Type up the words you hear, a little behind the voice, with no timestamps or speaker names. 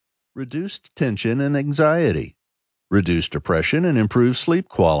reduced tension and anxiety, reduced depression and improved sleep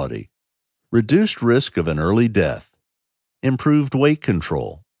quality, reduced risk of an early death, improved weight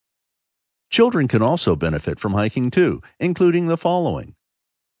control. Children can also benefit from hiking too, including the following: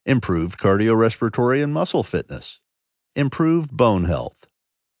 improved cardiorespiratory and muscle fitness, improved bone health,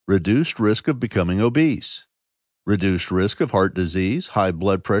 reduced risk of becoming obese, reduced risk of heart disease, high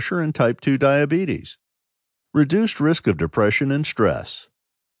blood pressure, and type 2 diabetes, reduced risk of depression and stress,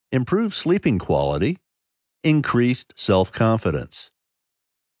 improved sleeping quality, increased self-confidence.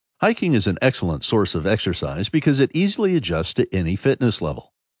 Hiking is an excellent source of exercise because it easily adjusts to any fitness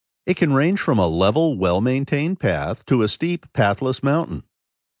level. It can range from a level, well-maintained path to a steep, pathless mountain.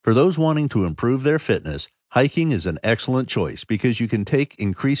 For those wanting to improve their fitness, hiking is an excellent choice because you can take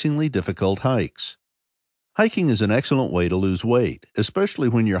increasingly difficult hikes. Hiking is an excellent way to lose weight, especially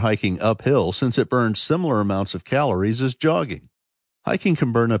when you're hiking uphill since it burns similar amounts of calories as jogging. Hiking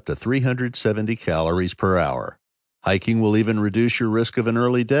can burn up to 370 calories per hour. Hiking will even reduce your risk of an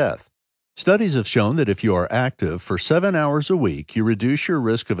early death. Studies have shown that if you are active for 7 hours a week, you reduce your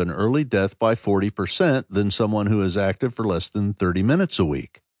risk of an early death by 40% than someone who is active for less than 30 minutes a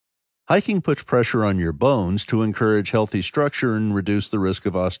week. Hiking puts pressure on your bones to encourage healthy structure and reduce the risk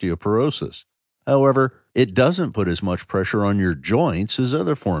of osteoporosis. However, it doesn't put as much pressure on your joints as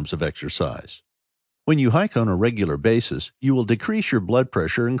other forms of exercise. When you hike on a regular basis, you will decrease your blood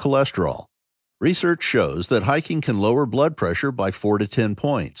pressure and cholesterol. Research shows that hiking can lower blood pressure by 4 to 10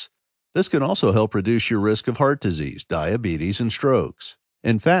 points. This can also help reduce your risk of heart disease, diabetes, and strokes.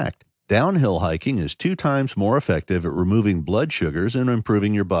 In fact, downhill hiking is 2 times more effective at removing blood sugars and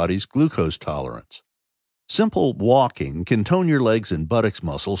improving your body's glucose tolerance. Simple walking can tone your legs and buttocks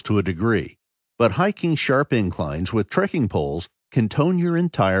muscles to a degree, but hiking sharp inclines with trekking poles can tone your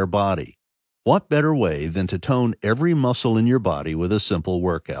entire body. What better way than to tone every muscle in your body with a simple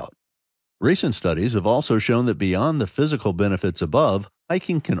workout? Recent studies have also shown that beyond the physical benefits above,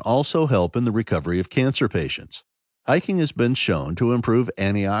 hiking can also help in the recovery of cancer patients. Hiking has been shown to improve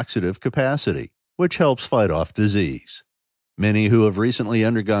antioxidant capacity, which helps fight off disease. Many who have recently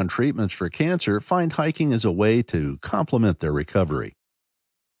undergone treatments for cancer find hiking as a way to complement their recovery.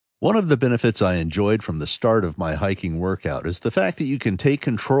 One of the benefits I enjoyed from the start of my hiking workout is the fact that you can take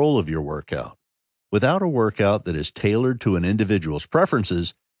control of your workout. Without a workout that is tailored to an individual's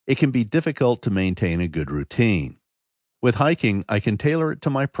preferences, it can be difficult to maintain a good routine. With hiking, I can tailor it to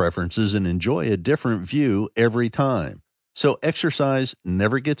my preferences and enjoy a different view every time, so exercise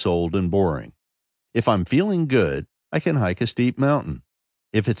never gets old and boring. If I'm feeling good, I can hike a steep mountain.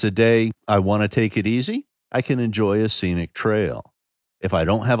 If it's a day I want to take it easy, I can enjoy a scenic trail. If I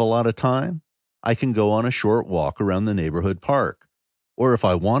don't have a lot of time, I can go on a short walk around the neighborhood park. Or if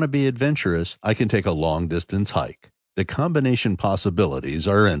I want to be adventurous, I can take a long-distance hike. The combination possibilities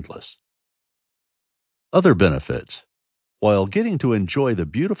are endless. Other benefits. While getting to enjoy the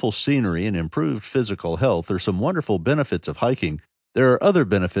beautiful scenery and improved physical health are some wonderful benefits of hiking, there are other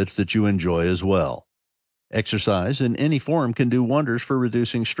benefits that you enjoy as well. Exercise in any form can do wonders for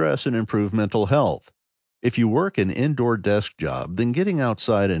reducing stress and improve mental health. If you work an indoor desk job, then getting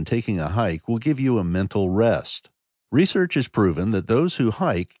outside and taking a hike will give you a mental rest. Research has proven that those who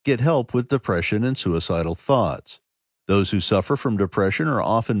hike get help with depression and suicidal thoughts. Those who suffer from depression are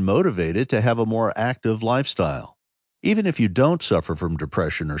often motivated to have a more active lifestyle. Even if you don't suffer from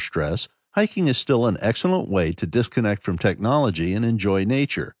depression or stress, hiking is still an excellent way to disconnect from technology and enjoy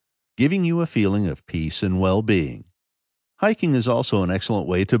nature, giving you a feeling of peace and well-being. Hiking is also an excellent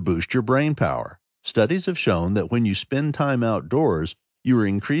way to boost your brain power. Studies have shown that when you spend time outdoors, you are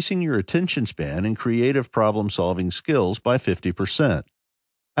increasing your attention span and creative problem-solving skills by 50%.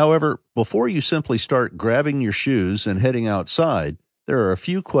 However, before you simply start grabbing your shoes and heading outside, there are a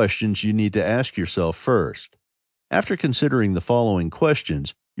few questions you need to ask yourself first. After considering the following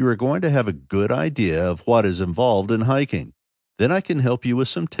questions, you are going to have a good idea of what is involved in hiking. Then I can help you with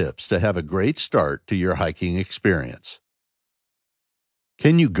some tips to have a great start to your hiking experience.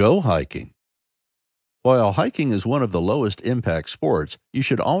 Can you go hiking? While hiking is one of the lowest impact sports, you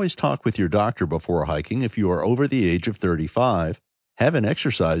should always talk with your doctor before hiking if you are over the age of 35, haven't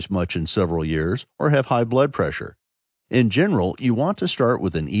exercised much in several years, or have high blood pressure. In general, you want to start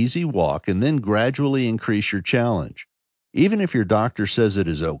with an easy walk and then gradually increase your challenge. Even if your doctor says it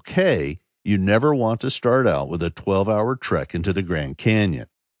is okay, you never want to start out with a 12-hour trek into the Grand Canyon.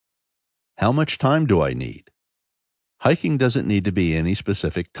 How much time do I need? Hiking doesn't need to be any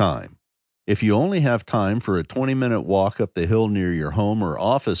specific time. If you only have time for a 20-minute walk up the hill near your home or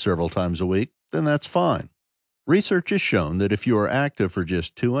office several times a week, then that's fine. Research has shown that if you are active for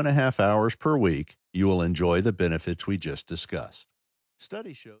just 2.5 hours per week, you will enjoy the benefits we just discussed. Studies show